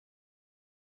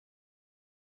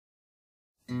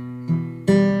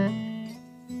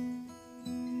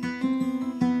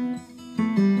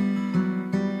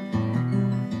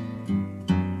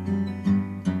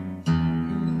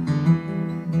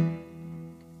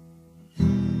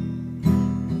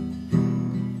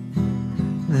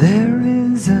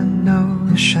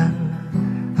ocean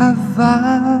of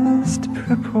vast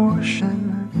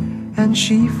proportion, and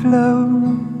she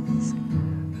flows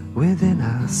within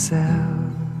ourselves.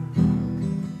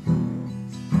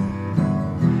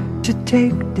 To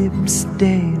take dips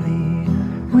daily,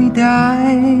 we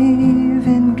dive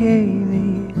in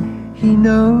gaily. He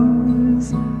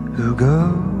knows who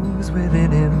goes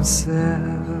within himself.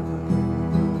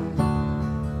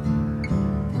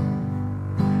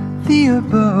 The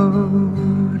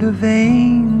abode of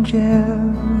angels,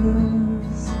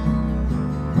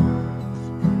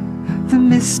 the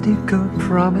mystical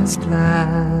promised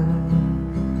land,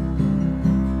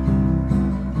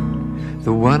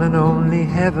 the one and only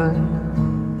heaven,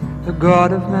 the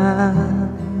God of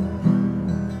man,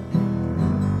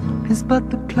 is but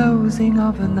the closing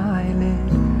of an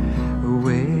eyelid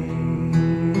away.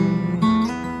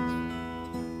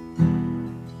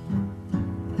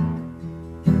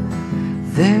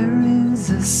 There is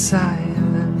a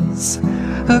silence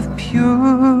of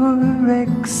pure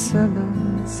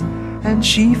excellence, and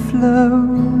she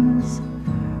flows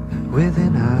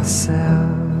within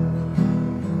ourselves.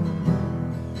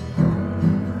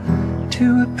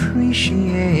 To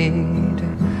appreciate,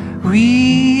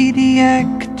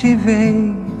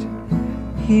 re-deactivate,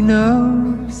 he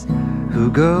knows who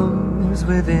goes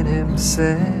within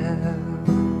himself.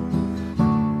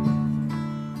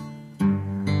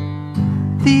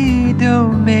 The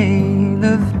domain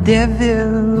of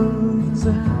devils,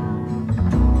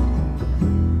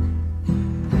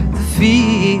 the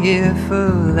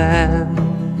fearful land,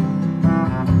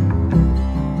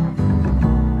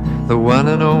 the one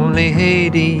and only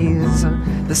Hades,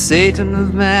 the Satan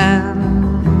of man,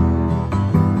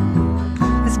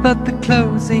 is but the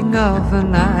closing of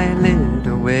an eyelid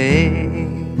away.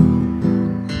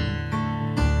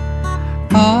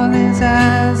 All is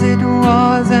as it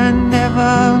was and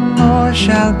never more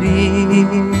shall be,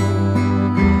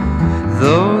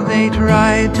 though they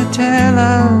try to tell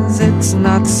us it's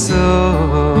not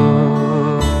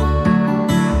so.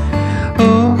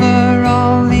 Over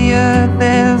all the earth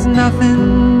there's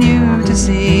nothing new to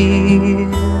see,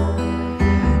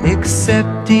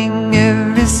 excepting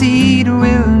every seed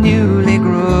will newly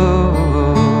grow.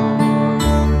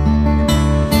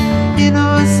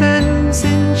 Innocence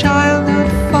in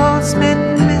childhood false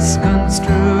men misconstrue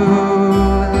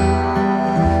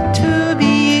to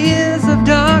be years of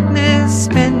darkness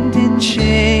spent in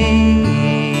shade,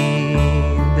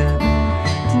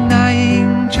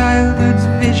 denying childhood's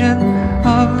vision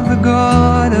of the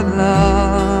God of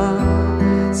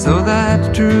love, so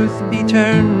that truth be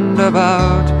turned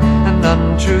about and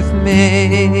untruth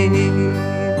made,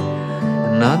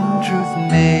 and untruth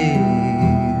made.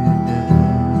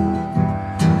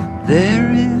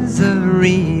 There is a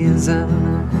reason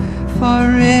for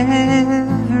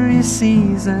every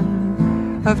season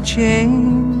of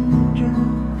change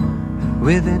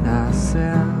within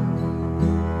ourselves.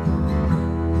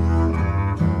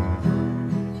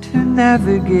 To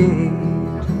navigate,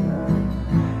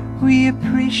 we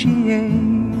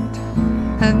appreciate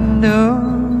and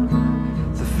know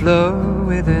the flow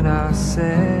within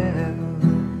ourselves.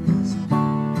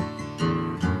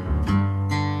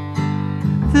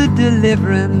 The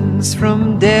deliverance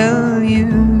from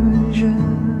deluge,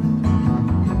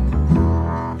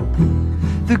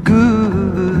 the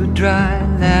good dry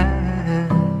land,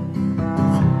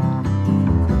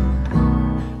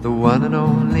 the one and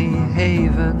only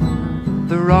haven,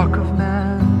 the rock of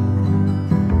man,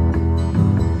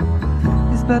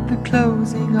 is but the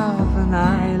closing of an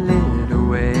eyelid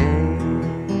away.